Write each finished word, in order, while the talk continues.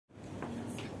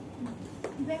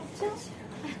lectures.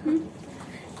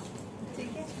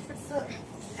 Okay. So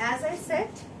as I said,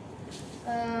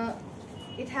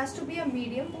 it has to be a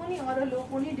medium pony or a low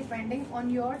pony depending on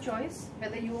your choice,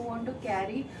 whether you want to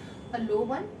carry a low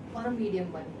one or a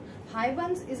medium one. High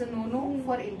ones is a no-no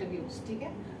for interviews. ठीक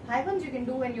है? High ones you can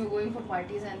do when you're going for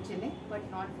parties and chilling, but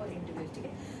not for interviews. ठीक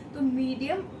है? So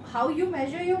medium, how you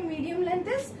measure your medium length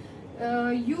is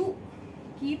you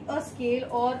keep a scale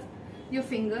or your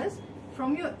fingers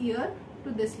from your ear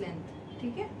to this length.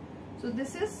 ठीक है? So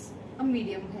this is a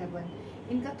medium hair bun.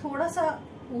 इनका थोड़ा सा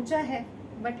ऊंचा है,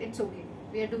 but it's okay.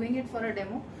 We are doing it for a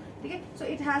demo. ठीक है? So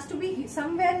it has to be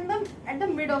somewhere in the at the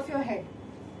mid of your head.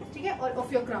 ठीक है? Or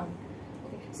of your crown.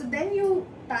 Okay. So then you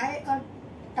tie a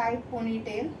tight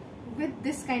ponytail with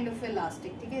this kind of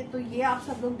elastic. ठीक है? तो ये आप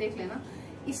सब लोग देख लेना.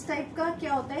 इस टाइप का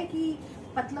क्या होता है कि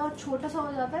पतला और छोटा सा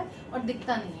हो जाता है और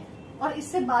दिखता नहीं है, और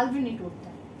इससे बाल भी नहीं टूटता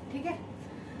है. ठीक है?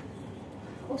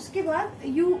 उसके बाद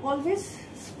you always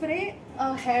spray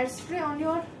hair spray on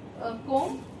your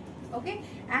comb. Okay,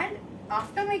 and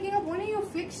after making a pony you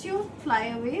fix your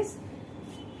flyaways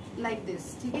like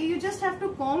this. ठीक है? You just have to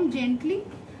comb gently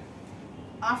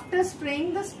after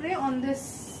spraying the spray on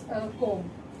this comb.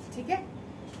 ठीक है?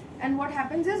 And what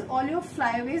happens is all your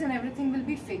flyaways and everything will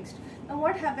be fixed. Now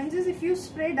what happens is if you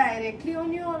spray directly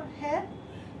on your hair,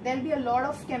 there will be a lot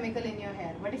of chemical in your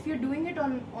hair. But if you're doing it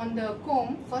on the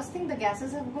comb, first thing the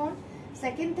gases have gone,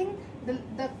 second thing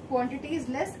the quantity is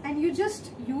less, and you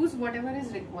just use whatever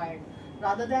is required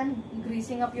rather than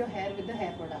greasing up your hair with the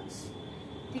hair products.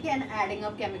 Okay, and adding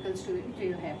up chemicals to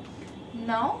your hair.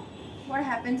 Now what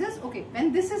happens is, okay,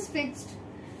 when this is fixed,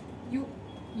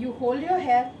 you hold your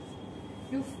hair,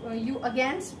 you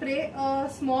again spray a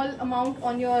small amount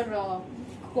on your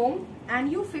comb,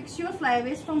 and you fix your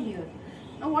flyaways from here.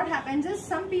 Now what happens is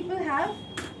some people have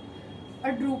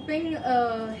a drooping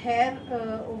hair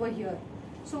over here.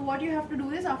 So what you have to do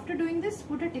is, after doing this,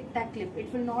 put a tic tac clip.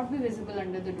 It will not be visible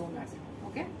under the donut.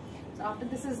 Okay. So after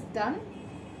this is done,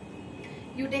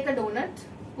 you take a donut,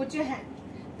 put your hand.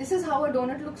 This is how a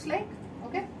donut looks like.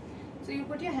 Okay. So you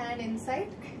put your hand inside.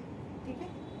 Okay.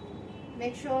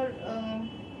 Make sure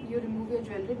you remove your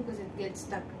jewelry because it gets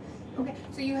stuck. Okay.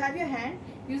 So you have your hand.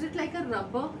 Use it like a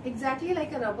rubber, exactly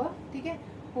like a rubber. Okay.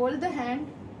 Hold the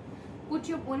hand. Put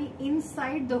your pony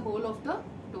inside the hole of the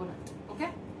donut. Okay.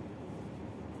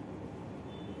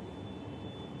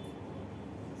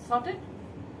 Sorted.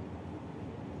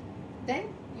 Then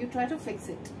you try to fix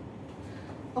it.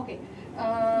 Okay.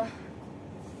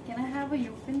 Can I have a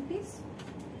U-pin, please?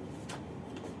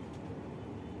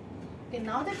 Okay.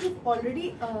 Now that you've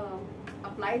already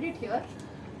applied it here,